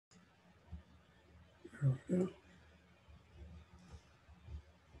There we go.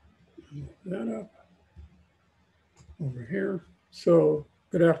 Move that up over here. So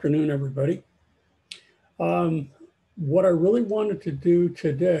good afternoon, everybody. What I really wanted to do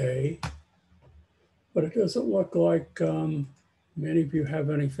today, but it doesn't look like many of you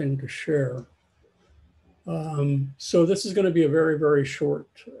have anything to share. So this is going to be a very, very short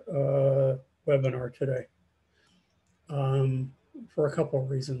webinar today for a couple of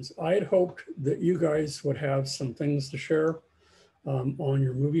reasons. I had hoped that you guys would have some things to share on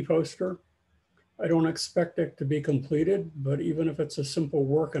your movie poster. I don't expect it to be completed, but even if it's a simple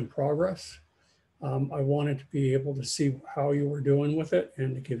work in progress, I wanted to be able to see how you were doing with it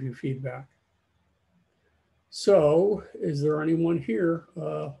and to give you feedback. So is there anyone here?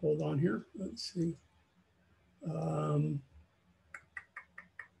 Hold on here, let's see.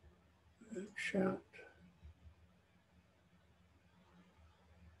 Chat.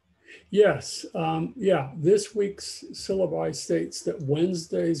 Yes, yeah, this week's syllabi states that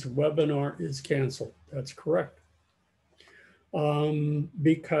Wednesday's webinar is canceled. That's correct.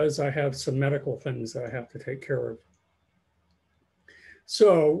 Because I have some medical things that I have to take care of.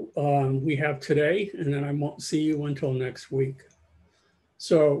 So we have today, and then I won't see you until next week.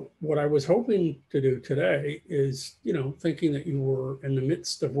 So what I was hoping to do today is, thinking that you were in the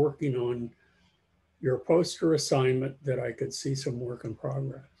midst of working on your poster assignment, that I could see some work in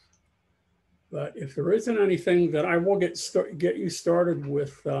progress. But if there isn't anything, then I will get you started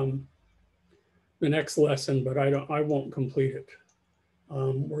with the next lesson, but I won't complete it.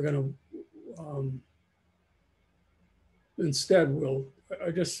 We're going to instead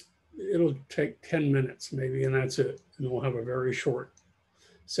it'll take 10 minutes maybe, and that's it. And we'll have a very short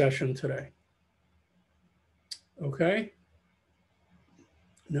session today. Okay.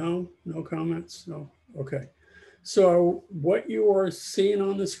 No comments. No. Okay. So what you are seeing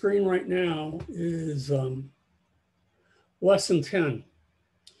on the screen right now is lesson 10,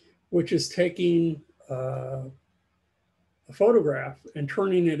 which is taking a photograph and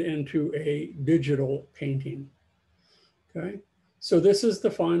turning it into a digital painting. Okay, so this is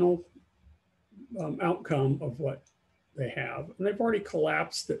the final outcome of what they have. And they've already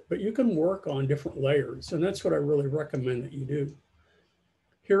collapsed it, but you can work on different layers. And that's what I really recommend that you do.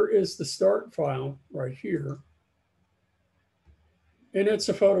 Here is the start file right here. And it's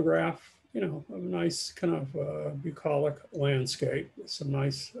a photograph, of a nice kind of bucolic landscape. Some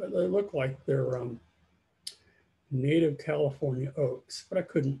nice, they look like they're native California oaks, but I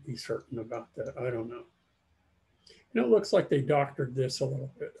couldn't be certain about that. I don't know. And it looks like they doctored this a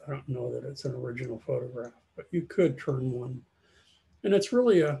little bit. I don't know that it's an original photograph, but you could turn one. And it's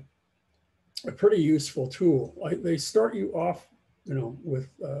really a pretty useful tool. They start you off, with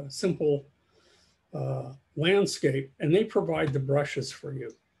simple landscape, and they provide the brushes for you,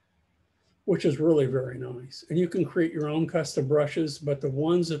 which is really very nice. And you can create your own custom brushes, but the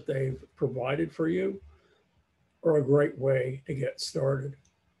ones that they've provided for you are a great way to get started.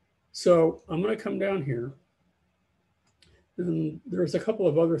 So I'm going to come down here. And there's a couple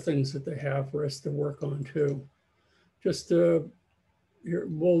of other things that they have for us to work on too. Just here,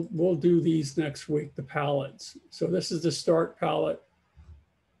 we'll do these next week, the palettes. So this is the start palette,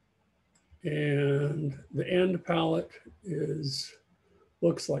 and the end palette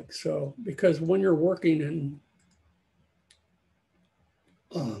looks like so. Because when you're working in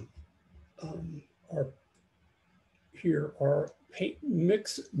our paint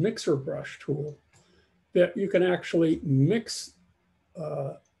mixer brush tool, that you can actually mix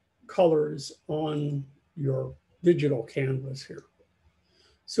colors on your digital canvas here.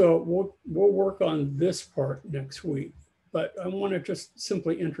 So we'll work on this part next week, but I want to just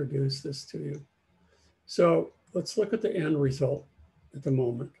simply introduce this to you. So let's look at the end result at the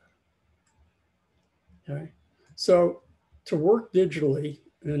moment. Okay, so to work digitally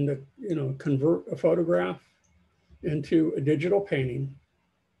and to, convert a photograph into a digital painting,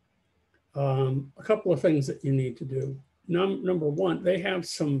 a couple of things that you need to do. Number one, they have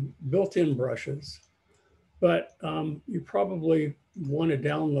some built-in brushes, but you probably want to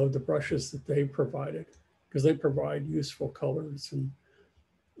download the brushes that they provided, because they provide useful colors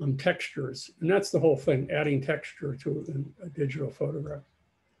and textures. And that's the whole thing, adding texture to a digital photograph.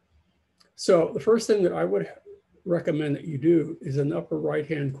 So the first thing that I would recommend that you do is in the upper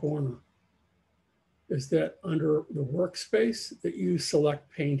right-hand corner, is that under the workspace that you select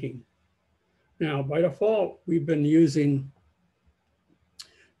painting. Now, by default, we've been using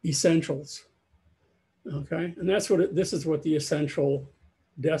essentials, okay? And that's what this is what the essential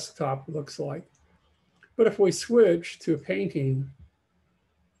desktop looks like. But if we switch to painting,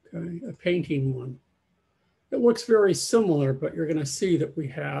 okay, a painting one, it looks very similar, but you're gonna see that we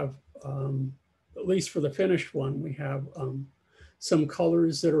have at least for the finished one, we have some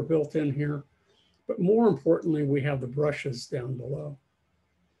colors that are built in here. But more importantly, we have the brushes down below.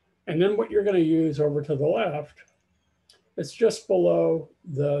 And then what you're going to use over to the left, it's just below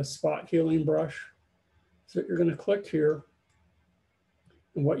the spot healing brush. So you're going to click here.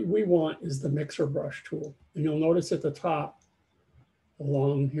 And what we want is the mixer brush tool. And you'll notice at the top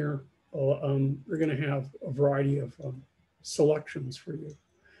along here, you're going to have a variety of selections for you.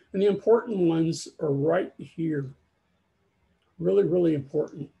 And the important ones are right here. Really, really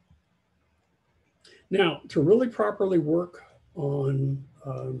important. Now, to really properly work on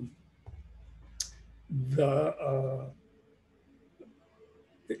the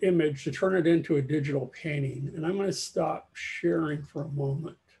image, to turn it into a digital painting, and I'm going to stop sharing for a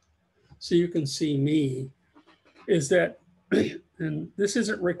moment so you can see me, is that, and this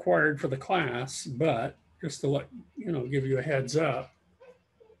isn't required for the class, but just to let you know, give you a heads up,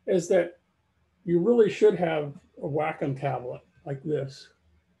 is that you really should have a Wacom tablet like this.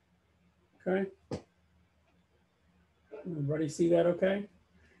 Okay. Everybody see that okay?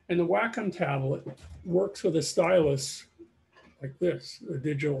 And the Wacom tablet works with a stylus like this, a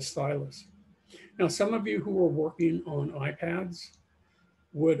digital stylus. Now, some of you who are working on iPads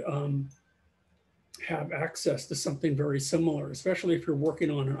would have access to something very similar, especially if you're working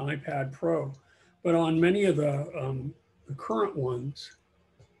on an iPad Pro. But on many of the current ones,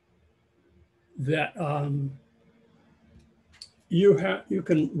 that you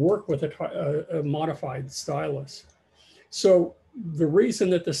can work with a modified stylus. So the reason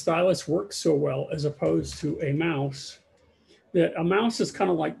that the stylus works so well as opposed to a mouse, that a mouse is kind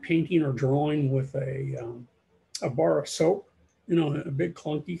of like painting or drawing with a bar of soap, you know, a big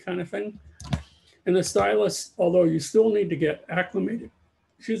clunky kind of thing. And the stylus, although you still need to get acclimated,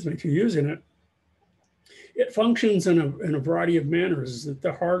 excuse me, to using it, it functions in a variety of manners. That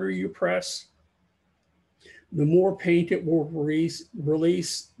the harder you press, the more paint it will release,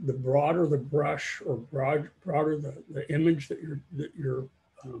 the broader the brush or broader the image that you're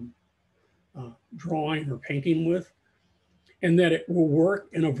drawing or painting with, and that it will work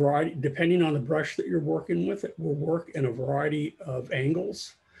in a variety, depending on the brush that you're working with, it will work in a variety of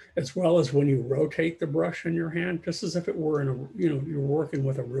angles, as well as when you rotate the brush in your hand, just as if it were in a, you know, you're working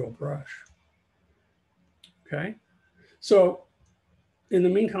with a real brush. Okay, so in the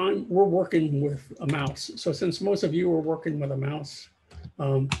meantime, we're working with a mouse. So since most of you are working with a mouse,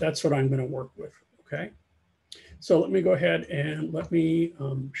 that's what I'm going to work with, okay? So let me go ahead and let me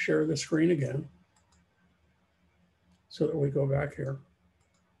share the screen again so that we go back here.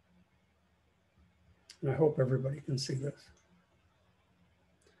 And I hope everybody can see this.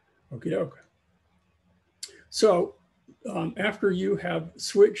 Okie doke. So after you have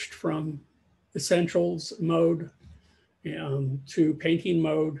switched from essentials mode to painting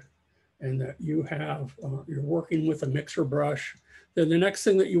mode, and that you have, you're working with a mixer brush, then the next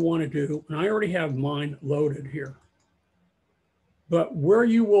thing that you want to do, and I already have mine loaded here, but where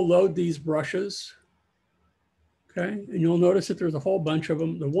you will load these brushes, okay, and you'll notice that there's a whole bunch of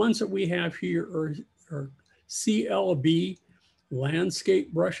them. The ones that we have here are CLB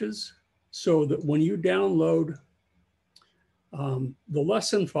landscape brushes, so that when you download the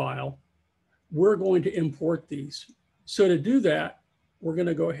lesson file, we're going to import these. So to do that, we're going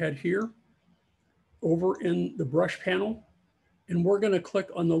to go ahead here over in the brush panel, and we're going to click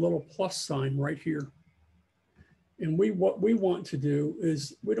on the little plus sign right here. And what we want to do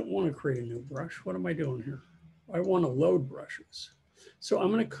is, we don't want to create a new brush. What am I doing here? I want to load brushes. So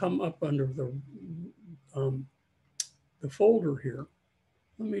I'm going to come up under the folder here.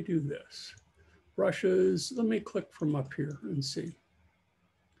 Let me do this. Brushes, let me click from up here and see.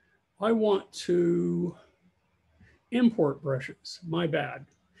 I want to import brushes, my bad.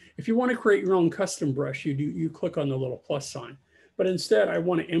 If you want to create your own custom brush, you click on the little plus sign. But instead, I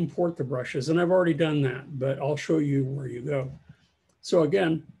want to import the brushes, and I've already done that, but I'll show you where you go. So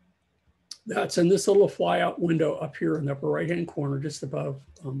again, that's in this little flyout window up here in the upper right-hand corner, just above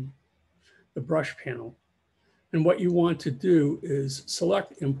the brush panel. And what you want to do is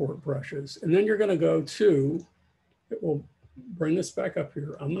select import brushes, and then you're going to go to, it will bring this back up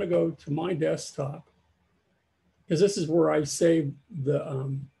here. I'm going to go to my desktop, because this is where I saved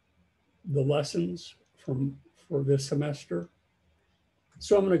the lessons for this semester.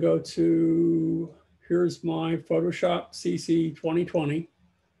 So I'm going to go to, here's my Photoshop CC 2020,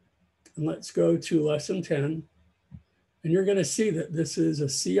 and let's go to lesson 10. And you're going to see that this is a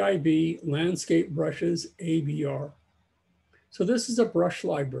CIB Landscape Brushes ABR. So this is a brush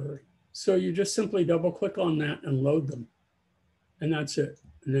library. So you just simply double click on that and load them. And that's it.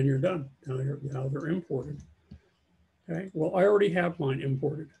 And then you're done. Now they're imported. Okay, well, I already have mine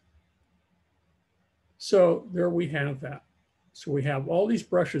imported. So there we have that. So we have all these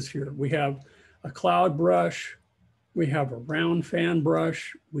brushes here. We have a cloud brush. We have a round fan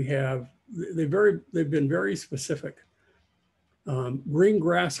brush. We have, they've been very specific. Green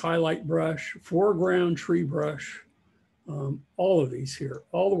grass highlight brush, foreground tree brush, all of these here,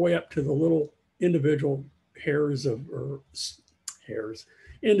 all the way up to the little individual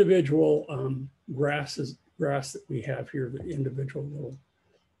individual grass that we have here, the individual little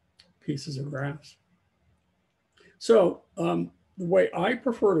pieces of grass. So the way I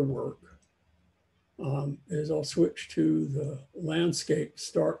prefer to work is I'll switch to the landscape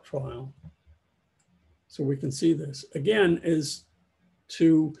start file so we can see this. Again, is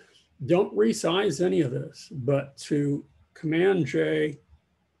to don't resize any of this, but to Command J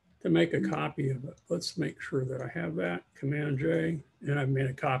to make a copy of it. Let's make sure that I have that, Command J, and I've made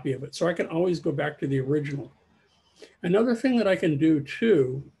a copy of it. So I can always go back to the original. Another thing that I can do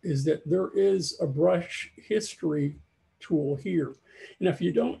too is that there is a brush history tool here. And if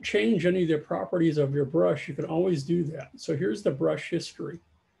you don't change any of the properties of your brush, you can always do that. So here's the brush history.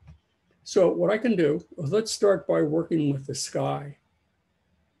 So what I can do is let's start by working with the sky.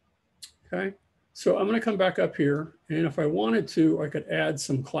 Okay, so I'm going to come back up here, and if I wanted to, I could add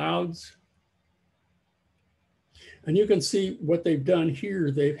some clouds. And you can see what they've done here.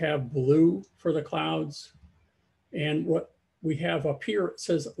 They have blue for the clouds. And what we have up here, it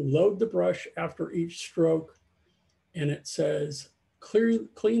says load the brush after each stroke. And it says clean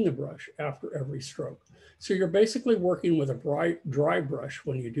the brush after every stroke. So you're basically working with a dry brush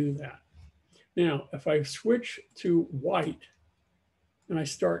when you do that. Now, if I switch to white and I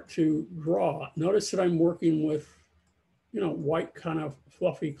start to draw, notice that I'm working with, white kind of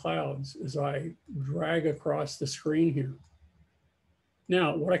fluffy clouds as I drag across the screen here.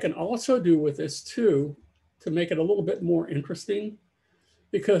 Now, what I can also do with this too, to make it a little bit more interesting,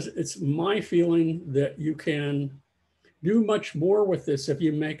 because it's my feeling that you can do much more with this if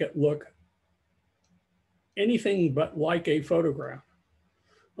you make it look anything but like a photograph.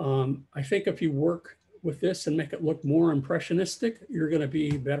 I think if you work with this and make it look more impressionistic, you're going to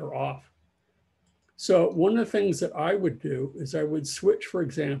be better off. So one of the things that I would do is I would switch, for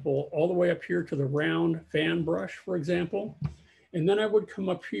example, all the way up here to the round fan brush, for example. And then I would come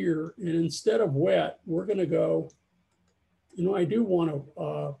up here, and instead of wet, we're going to go, I do want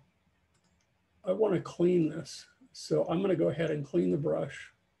to, I want to clean this. So I'm going to go ahead and clean the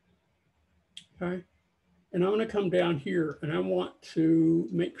brush. Okay. And I'm going to come down here, and I want to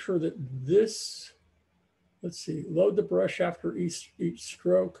make sure that this, let's see, load the brush after each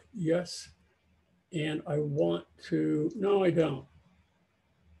stroke. Yes. And I want to, no, I don't.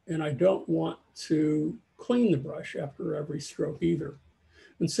 And I don't want to clean the brush after every stroke either.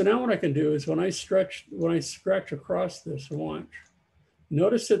 And so now what I can do is when I scratch across this, watch,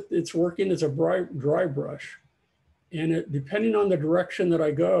 notice that it's working as a dry brush. And depending on the direction that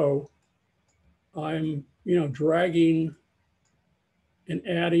I go, I'm, dragging and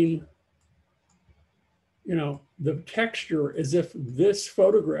adding, the texture as if this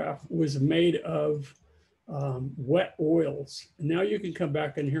photograph was made of wet oils. And now you can come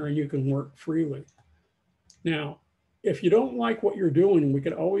back in here and you can work freely. Now, if you don't like what you're doing, we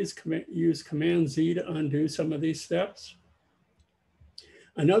can always use Command Z to undo some of these steps.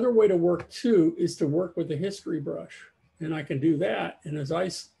 Another way to work too is to work with the history brush. And I can do that. And as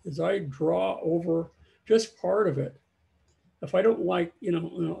I draw over just part of it, if I don't like,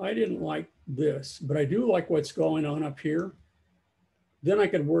 I didn't like this, but I do like what's going on up here, then I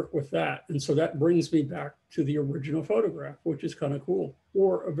could work with that. And so that brings me back to the original photograph, which is kind of cool,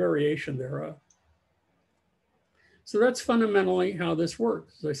 or a variation thereof. So that's fundamentally how this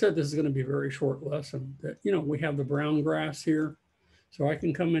works. As I said, this is going to be a very short lesson. That, we have the brown grass here. So I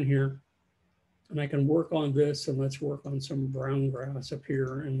can come in here and I can work on this, and let's work on some brown grass up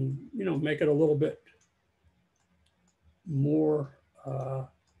here and, make it a little bit more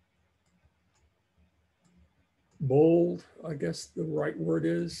bold, I guess the right word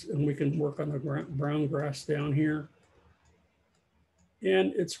is. And we can work on the brown grass down here.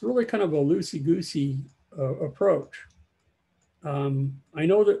 And it's really kind of a loosey-goosey approach. I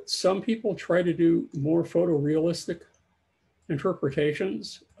know that some people try to do more photorealistic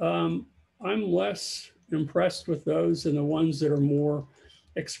interpretations. I'm less impressed with those than the ones that are more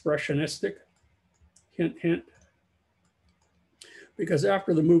expressionistic, hint, hint. Because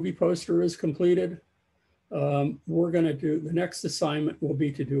after the movie poster is completed, we're going to do, the next assignment will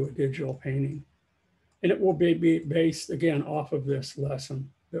be to do a digital painting. And it will be based, again, off of this lesson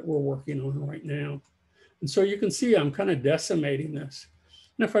that we're working on right now. And so you can see I'm kind of decimating this.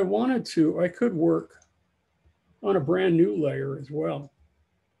 And if I wanted to, I could work on a brand new layer as well.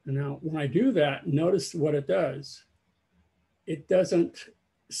 And now when I do that, notice what it does. It doesn't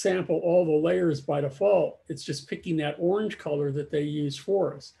sample all the layers by default. It's just picking that orange color that they use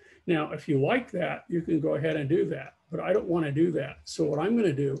for us. Now, if you like that, you can go ahead and do that, but I don't want to do that. So what I'm going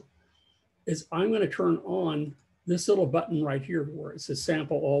to do is I'm going to turn on this little button right here where it says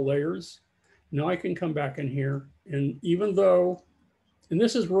sample all layers. Now I can come back in here, and even though, and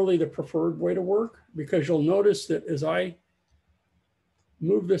this is really the preferred way to work, because you'll notice that as I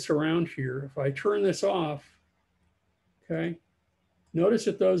move this around here, if I turn this off, okay, notice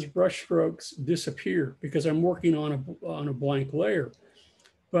that those brush strokes disappear because I'm working on a blank layer.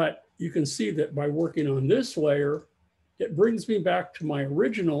 But you can see that by working on this layer, it brings me back to my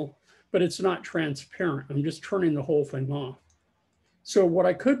original, but it's not transparent. I'm just turning the whole thing off. So what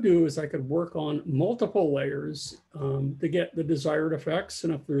I could do is I could work on multiple layers to get the desired effects.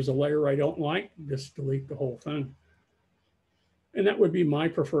 And if there's a layer I don't like, just delete the whole thing. And that would be my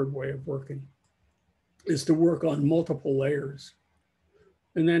preferred way of working, is to work on multiple layers.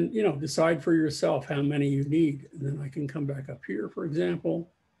 And then, you know, decide for yourself how many you need. And then I can come back up here, for example,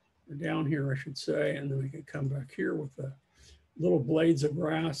 or down here, I should say, and then I can come back here with the little blades of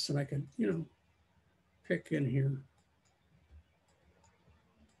grass, and I can, you know, pick in here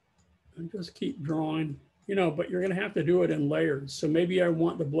and just keep drawing, you know, but you're going to have to do it in layers. So maybe I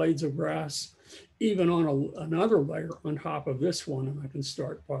want the blades of grass even on another layer on top of this one, and I can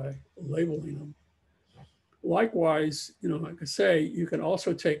start by labeling them. Likewise, you know, like I say, you can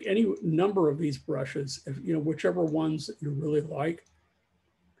also take any number of these brushes, if, you know, whichever ones that you really like.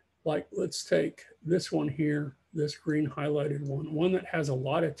 Like, let's take this one here, this green highlighted one that has a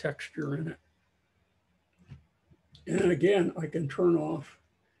lot of texture in it. And again, I can turn off,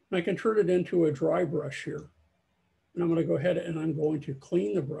 and I can turn it into a dry brush here. And I'm going to go ahead and I'm going to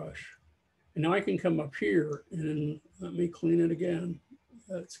clean the brush. And now I can come up here and let me clean it again.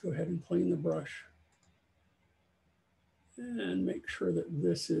 Let's go ahead and clean the brush. And make sure that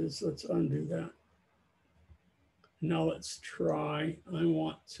this is, let's undo that. Now let's try, I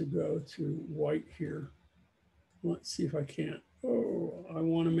want to go to white here. Let's see if I can't. Oh, I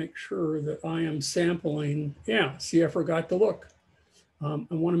want to make sure that I am sampling. Yeah, see, I forgot to look. I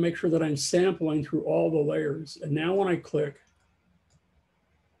want to make sure that I'm sampling through all the layers. And now when I click,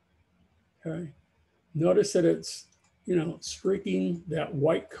 okay, notice that it's, you know, streaking that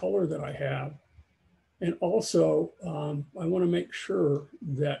white color that I have. And also, I want to make sure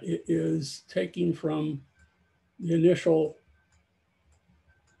that it is taking from the initial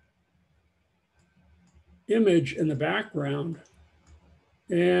image in the background,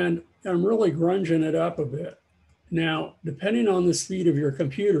 and I'm really grunging it up a bit. Now, depending on the speed of your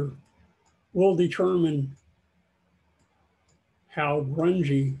computer, will determine how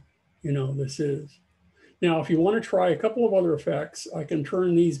grungy, you know, this is. Now, if you want to try a couple of other effects, I can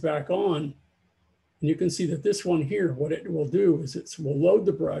turn these back on. And you can see that this one here, what it will do is it will load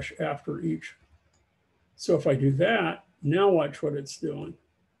the brush after each. So if I do that, now watch what it's doing.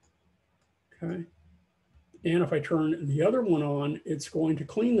 Okay. And if I turn the other one on, it's going to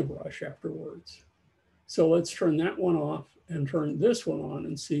clean the brush afterwards. So let's turn that one off and turn this one on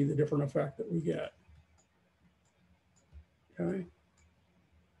and see the different effect that we get. Okay.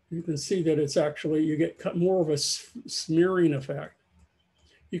 You can see that it's actually, you get more of a smearing effect.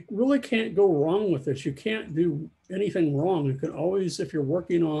 You really can't go wrong with this. You can't do anything wrong. You can always, if you're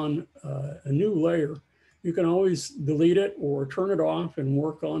working on a new layer, you can always delete it or turn it off and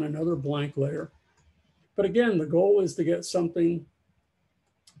work on another blank layer. But again, the goal is to get something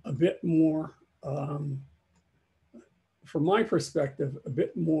a bit more, from my perspective, a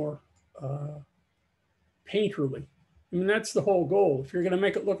bit more painterly. I mean, that's the whole goal. If you're going to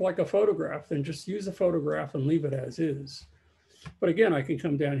make it look like a photograph, then just use a photograph and leave it as is. But again, I can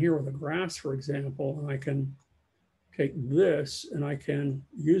come down here with a grass, for example, and I can take this and I can,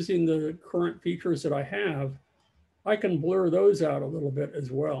 using the current features that I have, I can blur those out a little bit as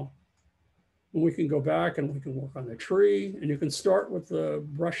well. And we can go back and we can work on the tree, and you can start with the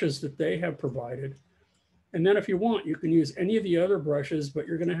brushes that they have provided. And then if you want, you can use any of the other brushes, but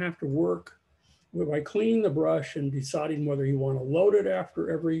you're going to have to work by cleaning the brush and deciding whether you want to load it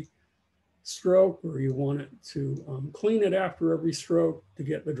after every stroke or you want it to clean it after every stroke to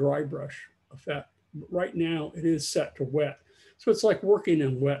get the dry brush effect. But right now it is set to wet. So it's like working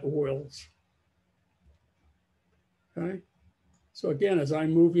in wet oils. Okay. So again, as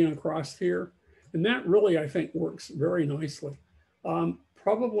I'm moving across here, and that really, I think, works very nicely.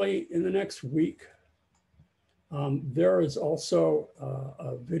 Probably in the next week, there is also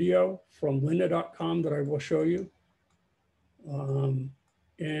a video from lynda.com that I will show you.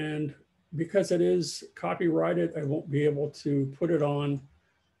 And because it is copyrighted, I won't be able to put it on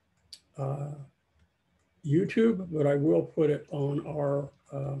YouTube, but I will put it on our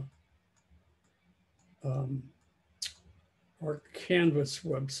Canvas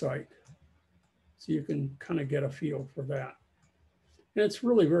website, so you can kind of get a feel for that. And it's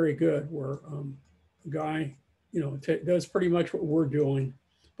really very good, where the guy, does pretty much what we're doing,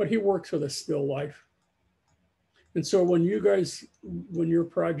 but he works with a still life. And so when your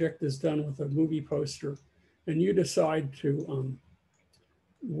project is done with a movie poster and you decide to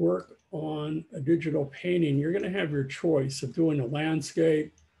work on a digital painting, you're going to have your choice of doing a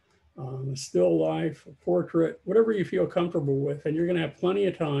landscape, a still life, a portrait, whatever you feel comfortable with, and you're going to have plenty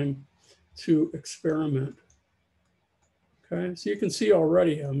of time to experiment. Okay, so you can see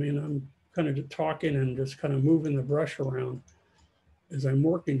already, I mean, I'm kind of talking and just kind of moving the brush around as I'm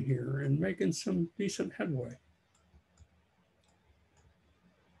working here and making some decent headway.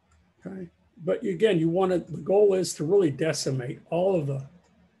 Okay, but again, the goal is to really decimate all of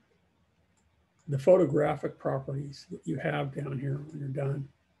the photographic properties that you have down here when you're done.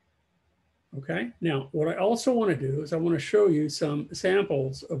 Okay, now what I also want to do is I want to show you some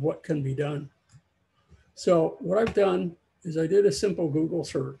samples of what can be done. So what I've done is I did a simple Google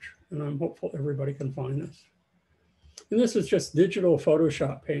search, and I'm hopeful everybody can find this. And this is just digital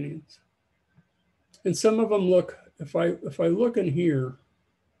Photoshop paintings. And some of them look, if I look in here,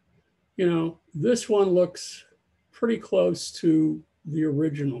 this one looks pretty close to the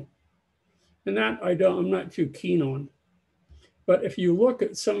original. And that I'm not too keen on. But if you look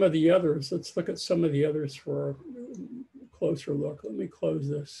at some of the others, let's look at some of the others for a closer look. Let me close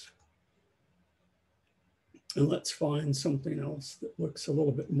this. And let's find something else that looks a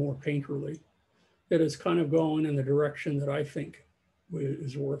little bit more painterly, that is kind of going in the direction that I think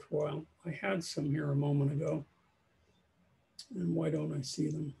is worthwhile. I had some here a moment ago. And why don't I see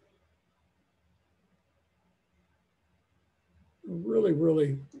them? Really,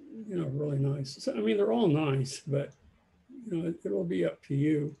 really, really nice. So, I mean, they're all nice, but it'll be up to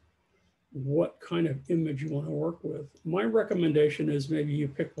you what kind of image you want to work with. My recommendation is maybe you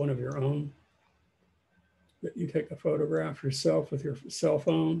pick one of your own, that you take a photograph yourself with your cell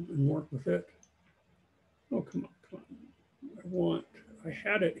phone and work with it. Oh, come on. I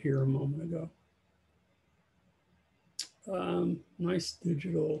had it here a moment ago. Nice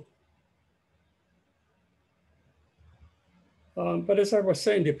digital. But as I was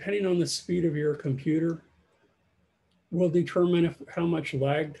saying, depending on the speed of your computer, will determine how much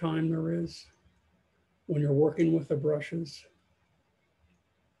lag time there is when you're working with the brushes.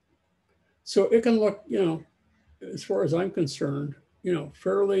 So it can look, as far as I'm concerned,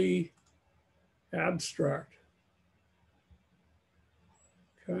 fairly abstract.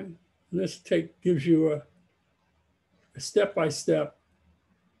 Okay, and this gives you a step-by-step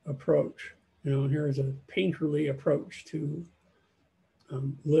approach. And here's a painterly approach to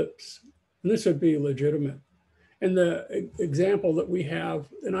lips. And this would be legitimate. And the example that we have,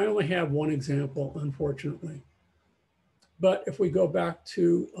 and I only have one example, unfortunately. But if we go back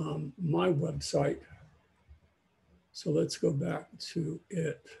to my website, so let's go back to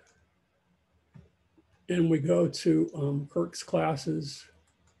it. And we go to Kirk's classes.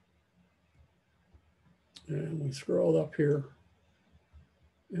 And we scroll up here.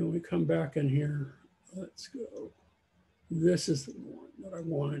 And we come back in here. Let's go. This is the one that I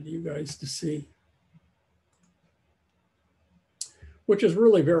wanted you guys to see, which is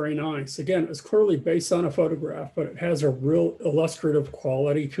really very nice. Again, it's clearly based on a photograph, but it has a real illustrative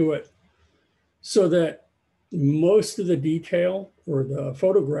quality to it, so that most of the detail or the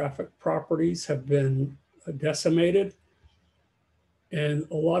photographic properties have been decimated, and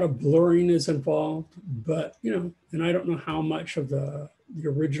a lot of blurring is involved. But, and I don't know how much of the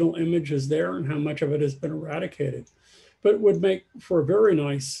original image is there and how much of it has been eradicated, but it would make for a very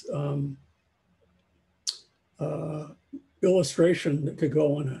nice illustration that could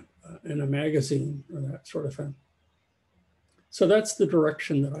go in a magazine or that sort of thing. So that's the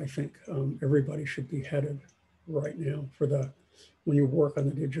direction that I think everybody should be headed right now when you work on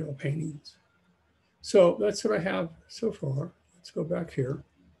the digital paintings. So that's what I have so far. Let's go back here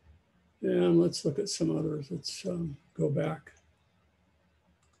and let's look at some others. Let's go back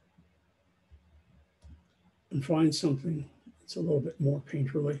and find something that's a little bit more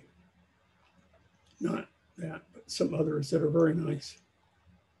painterly. Not that, but some others that are very nice.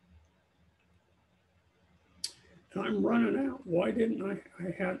 And I'm running out. Why didn't I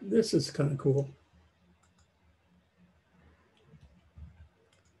had, this is kind of cool.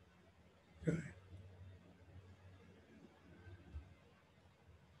 Okay.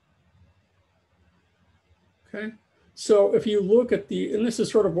 Okay, so if you look at and this is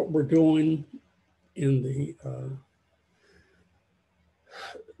sort of what we're doing in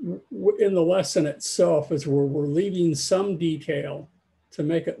in the lesson itself is where we're leaving some detail to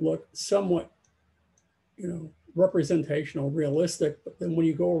make it look somewhat, representational, realistic. But then when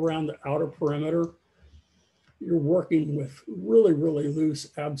you go around the outer perimeter, you're working with really, really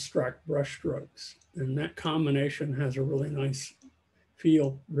loose abstract brush strokes. And that combination has a really nice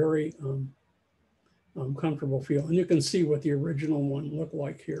feel, very comfortable feel. And you can see what the original one looked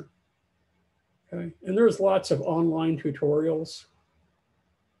like here. Okay, and there's lots of online tutorials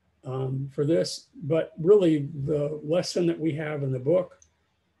for this, but really the lesson that we have in the book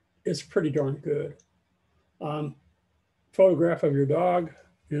is pretty darn good. Photograph of your dog,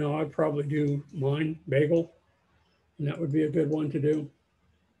 I'd probably do mine, Bagel, and that would be a good one to do.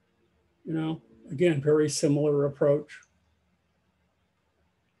 Again, very similar approach.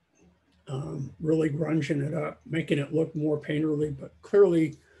 Really grunging it up, making it look more painterly, but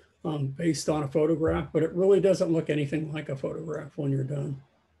clearly based on a photograph, but it really doesn't look anything like a photograph when you're done.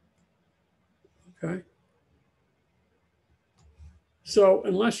 Okay. So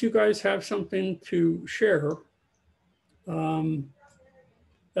unless you guys have something to share,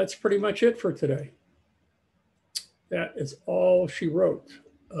 that's pretty much it for today. That is all she wrote.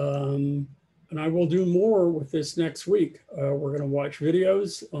 And I will do more with this next week. We're going to watch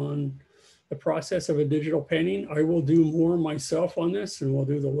videos on the process of a digital painting. I will do more myself on this, and we'll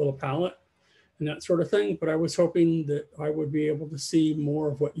do the little palette and that sort of thing. But I was hoping that I would be able to see more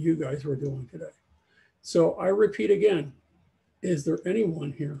of what you guys were doing today. So I repeat again, is there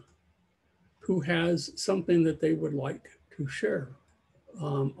anyone here who has something that they would like to share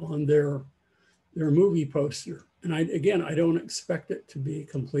on their movie poster? And I don't expect it to be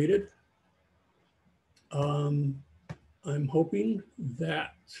completed. I'm hoping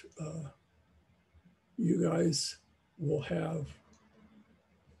that you guys will have,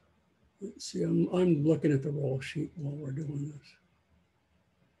 let's see, I'm looking at the roll sheet while we're doing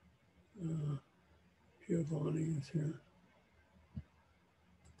this. Giovanni is here.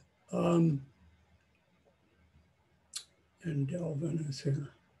 And Delvin is here.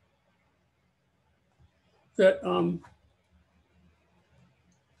 That,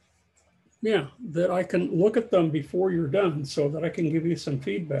 that I can look at them before you're done so that I can give you some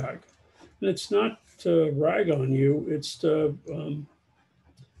feedback. And it's not to rag on you, it's to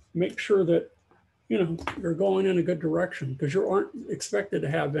make sure that, you're going in a good direction, because you aren't expected to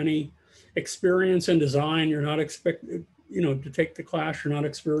have any experience in design. You're not expected, to take the class. You're not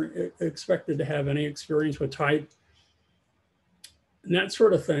expected to have any experience with type and that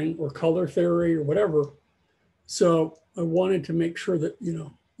sort of thing, or color theory or whatever. So I wanted to make sure that,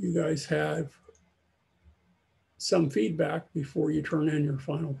 you guys have some feedback before you turn in your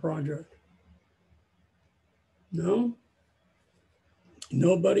final project. No?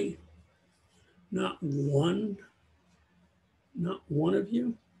 Nobody? Not one? Not one of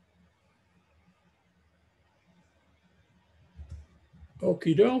you?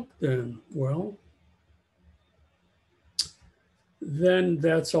 Okie doke then. Well, then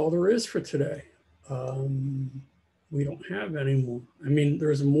that's all there is for today. We don't have any more. I mean,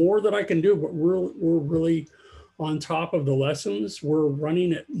 there's more that I can do, but we're really on top of the lessons. We're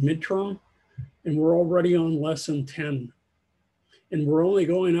running at midterm, and we're already on lesson 10. And we're only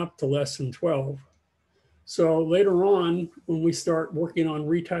going up to lesson 12. So later on, when we start working on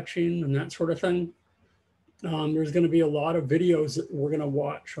retouching and that sort of thing, there's going to be a lot of videos that we're going to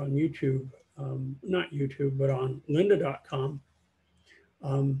watch on YouTube, not YouTube, but on lynda.com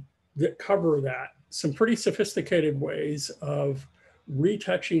that cover that. Some pretty sophisticated ways of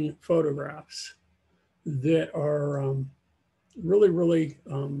retouching photographs that are really, really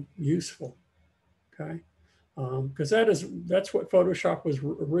useful, okay? Because that's what Photoshop was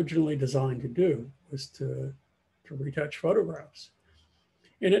originally designed to do, was to retouch photographs.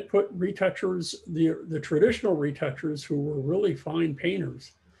 And it put retouchers, the traditional retouchers who were really fine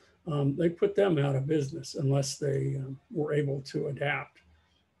painters, they put them out of business unless they were able to adapt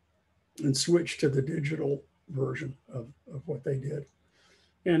and switch to the digital version of what they did.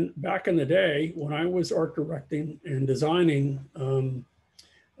 And back in the day, when I was art directing and designing and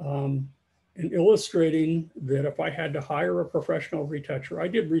illustrating, that if I had to hire a professional retoucher, I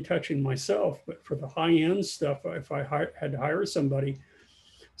did retouching myself, but for the high-end stuff, if I had to hire somebody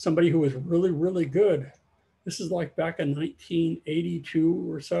who was really, really good, this is like back in 1982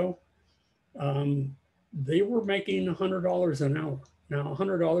 or so, they were making $100 an hour. Now,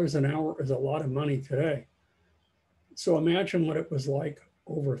 $100 an hour is a lot of money today. So imagine what it was like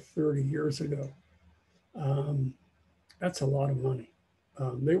over 30 years ago. That's a lot of money.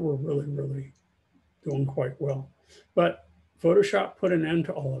 They were really, really doing quite well. But Photoshop put an end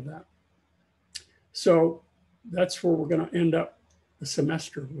to all of that. So that's where we're going to end up a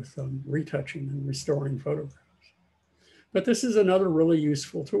semester with retouching and restoring photographs. But this is another really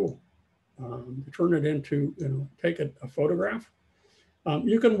useful tool to turn it into, take a photograph.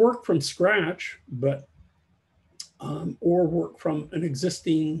 You can work from scratch, but or work from an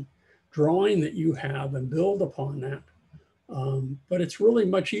existing drawing that you have and build upon that. But it's really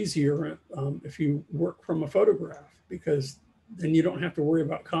much easier if you work from a photograph, because then you don't have to worry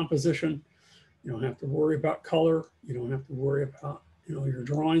about composition. You don't have to worry about color. You don't have to worry about, your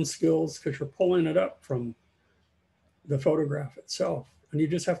drawing skills, because you're pulling it up from the photograph itself. And you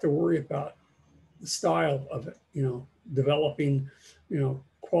just have to worry about the style of it, developing,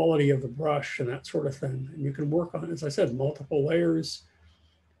 quality of the brush and that sort of thing. And you can work on, as I said, multiple layers,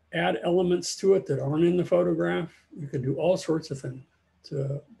 add elements to it that aren't in the photograph. You can do all sorts of things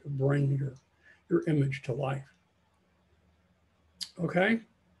to bring your image to life. Okay,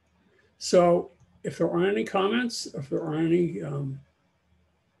 so if there aren't any comments, if there are any,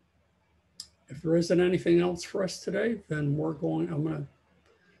 if there isn't anything else for us today, then I'm going to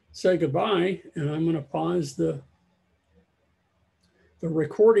say goodbye, and I'm going to pause the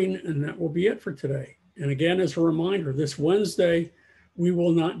recording, and that will be it for today. And again, as a reminder, this Wednesday, we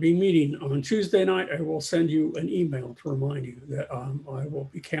will not be meeting. On Tuesday night, I will send you an email to remind you that I will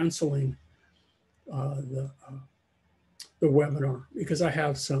be canceling the webinar because I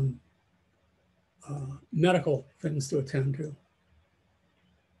have some medical things to attend to.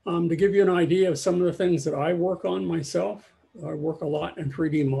 To give you an idea of some of the things that I work on myself, I work a lot in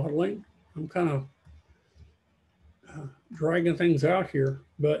 3D modeling. I'm kind of dragging things out here,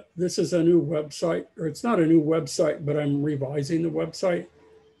 but this is a new website, or it's not a new website, but I'm revising the website.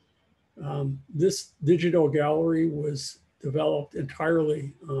 This digital gallery was developed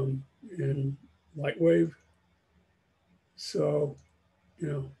entirely in Lightwave. So,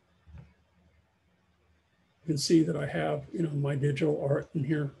 you can see that I have, my digital art in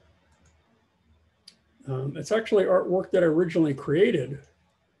here. It's actually artwork that I originally created,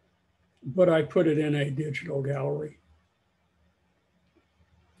 but I put it in a digital gallery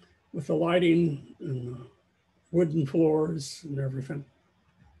with the lighting and the wooden floors and everything.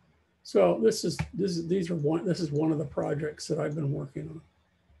 So this is one of the projects that I've been working on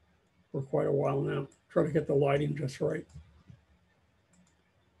for quite a while now. Try to get the lighting just right.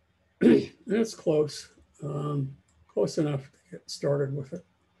 And it's close, close enough to get started with it.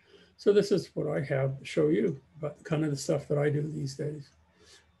 So this is what I have to show you about kind of the stuff that I do these days,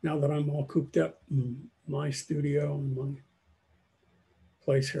 now that I'm all cooped up in my studio and my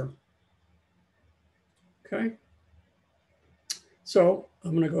place here. Okay. So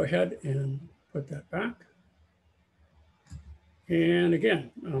I'm going to go ahead and put that back. And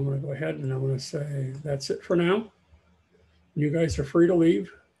again, I'm going to go ahead and I'm going to say that's it for now. You guys are free to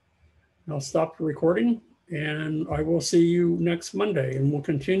leave. I'll stop the recording, and I will see you next Monday, and we'll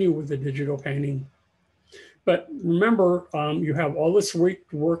continue with the digital painting. But remember, you have all this week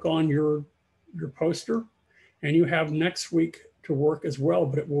to work on your poster, and you have next week to work as well,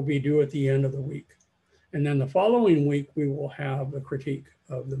 but it will be due at the end of the week. And then the following week, we will have the critique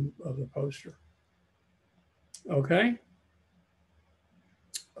of the poster. Okay?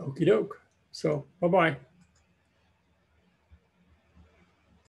 Okie doke. So, bye-bye.